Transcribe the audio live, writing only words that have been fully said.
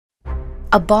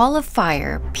A ball of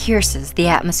fire pierces the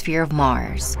atmosphere of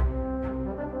Mars,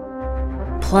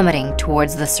 plummeting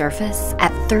towards the surface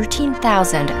at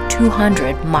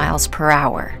 13,200 miles per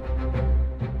hour.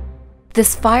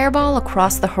 This fireball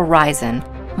across the horizon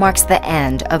marks the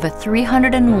end of a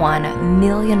 301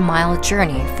 million-mile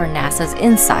journey for NASA's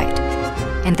InSight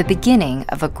and the beginning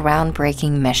of a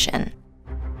groundbreaking mission.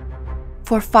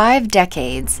 For 5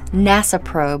 decades, NASA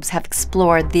probes have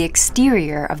explored the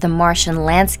exterior of the Martian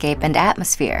landscape and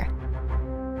atmosphere.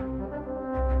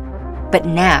 But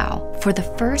now, for the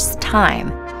first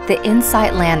time, the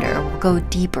InSight lander will go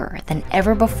deeper than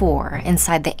ever before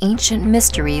inside the ancient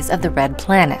mysteries of the red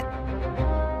planet.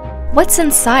 What's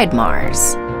inside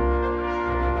Mars?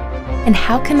 And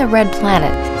how can the red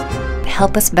planet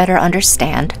help us better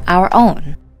understand our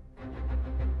own?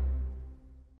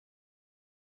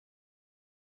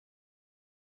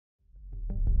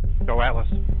 Go Atlas.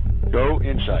 Go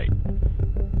InSight.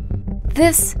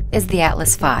 This is the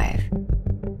Atlas V. 4,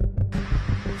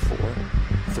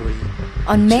 3.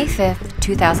 On May 5th,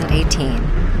 2018,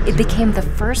 it became the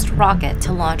first rocket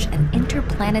to launch an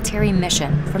interplanetary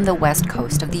mission from the west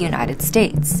coast of the United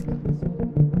States.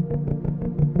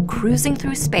 Cruising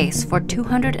through space for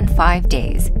 205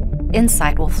 days,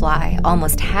 InSight will fly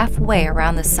almost halfway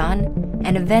around the Sun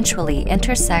and eventually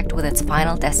intersect with its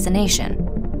final destination,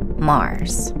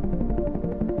 Mars.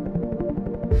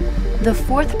 The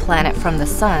fourth planet from the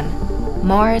Sun,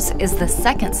 Mars is the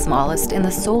second smallest in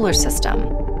the solar system.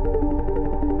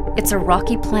 It's a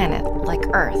rocky planet like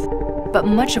Earth, but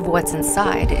much of what's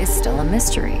inside is still a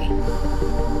mystery.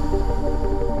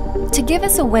 To give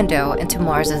us a window into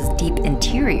Mars's deep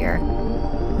interior,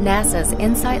 NASA's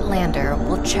InSight lander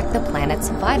will check the planet's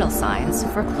vital signs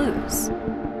for clues.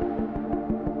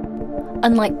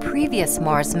 Unlike previous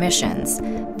Mars missions,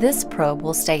 this probe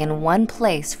will stay in one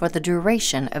place for the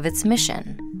duration of its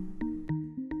mission.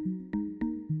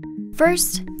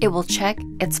 First, it will check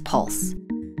its pulse.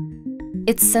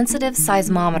 Its sensitive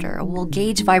seismometer will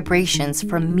gauge vibrations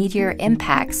from meteor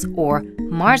impacts or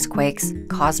Marsquakes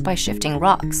caused by shifting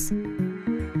rocks.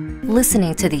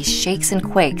 Listening to these shakes and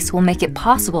quakes will make it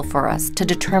possible for us to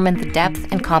determine the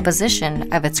depth and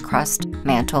composition of its crust,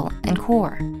 mantle, and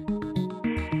core.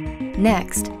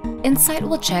 Next, InSight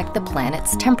will check the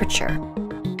planet's temperature.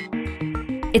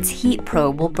 Its heat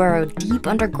probe will burrow deep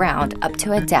underground up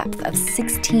to a depth of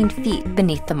 16 feet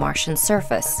beneath the Martian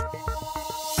surface.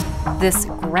 This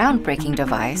groundbreaking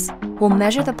device will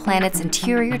measure the planet's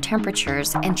interior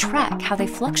temperatures and track how they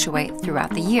fluctuate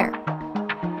throughout the year.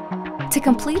 To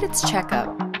complete its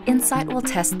checkup, InSight will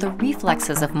test the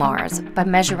reflexes of Mars by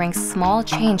measuring small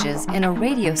changes in a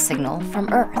radio signal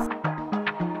from Earth.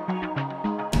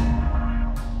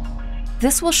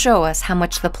 This will show us how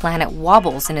much the planet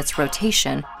wobbles in its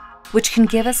rotation, which can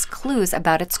give us clues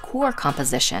about its core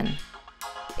composition.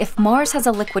 If Mars has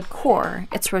a liquid core,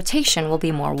 its rotation will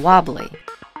be more wobbly.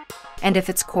 And if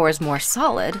its core is more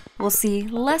solid, we'll see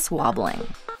less wobbling.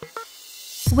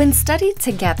 When studied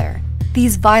together,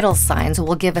 these vital signs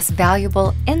will give us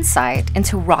valuable insight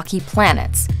into rocky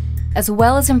planets, as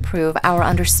well as improve our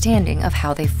understanding of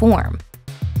how they form.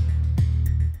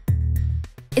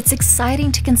 It's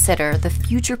exciting to consider the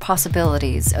future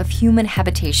possibilities of human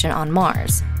habitation on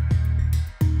Mars.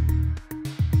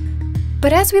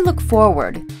 But as we look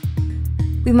forward,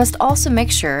 we must also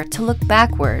make sure to look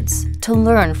backwards to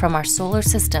learn from our solar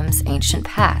system's ancient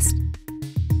past.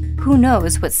 Who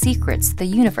knows what secrets the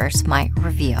universe might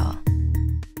reveal?